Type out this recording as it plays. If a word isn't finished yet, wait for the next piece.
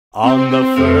On the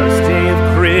first day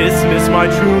of Christmas, my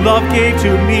true love gave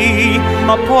to me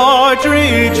a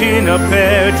partridge in a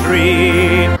pear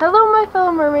tree. Hello my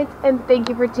fellow mermaids, and thank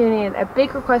you for tuning in. A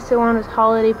big request to want is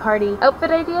holiday party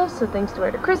outfit ideas, so things to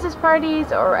wear to Christmas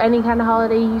parties or any kind of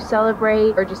holiday you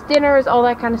celebrate, or just dinners, all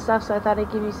that kind of stuff. So I thought I'd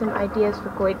give you some ideas for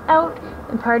going out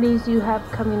and parties you have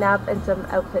coming up, and some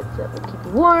outfits that will keep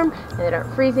you warm and that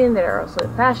aren't freezing, that are also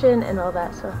in fashion and all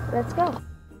that. So let's go.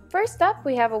 First up,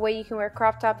 we have a way you can wear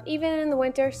crop tops even in the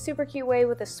winter. Super cute way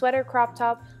with a sweater crop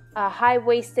top, a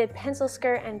high-waisted pencil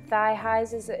skirt, and thigh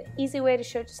highs is an easy way to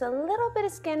show just a little bit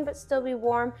of skin but still be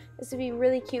warm. This would be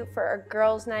really cute for a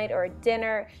girls' night or a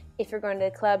dinner if you're going to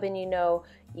the club and you know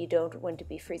you don't want to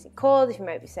be freezing cold, if you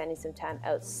might be spending some time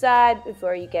outside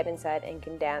before you get inside and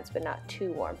can dance but not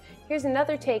too warm. Here's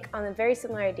another take on a very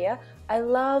similar idea. I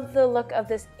love the look of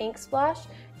this ink splash.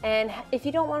 And if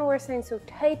you don't want to wear something so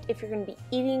tight, if you're going to be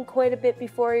eating quite a bit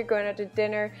before you're going out to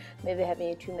dinner, maybe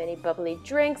having too many bubbly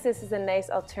drinks, this is a nice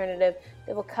alternative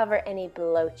that will cover any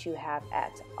bloat you have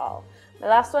at all. My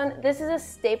last one, this is a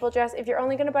staple dress. If you're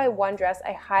only going to buy one dress,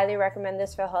 I highly recommend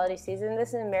this for the holiday season. This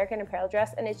is an American Apparel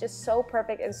dress, and it's just so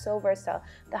perfect and so versatile.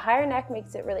 The higher neck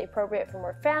makes it really appropriate for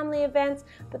more family events,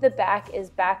 but the back is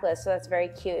backless, so that's very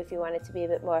cute if you want it to be a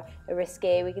bit more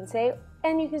risque, we can say.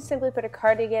 And you can simply put a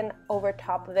cardigan over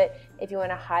top of it if you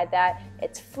want to hide that.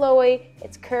 It's flowy,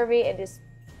 it's curvy, it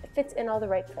fits in all the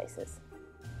right places.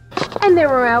 And there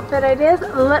were my outfit ideas.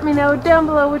 Let me know down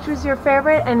below which was your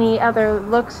favorite, any other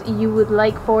looks you would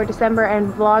like for December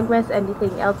and Vlogmas,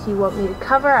 anything else you want me to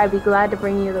cover. I'd be glad to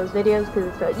bring you those videos because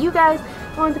it's about you guys.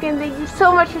 Once again, thank you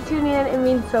so much for tuning in. It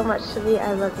means so much to me.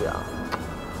 I love you all.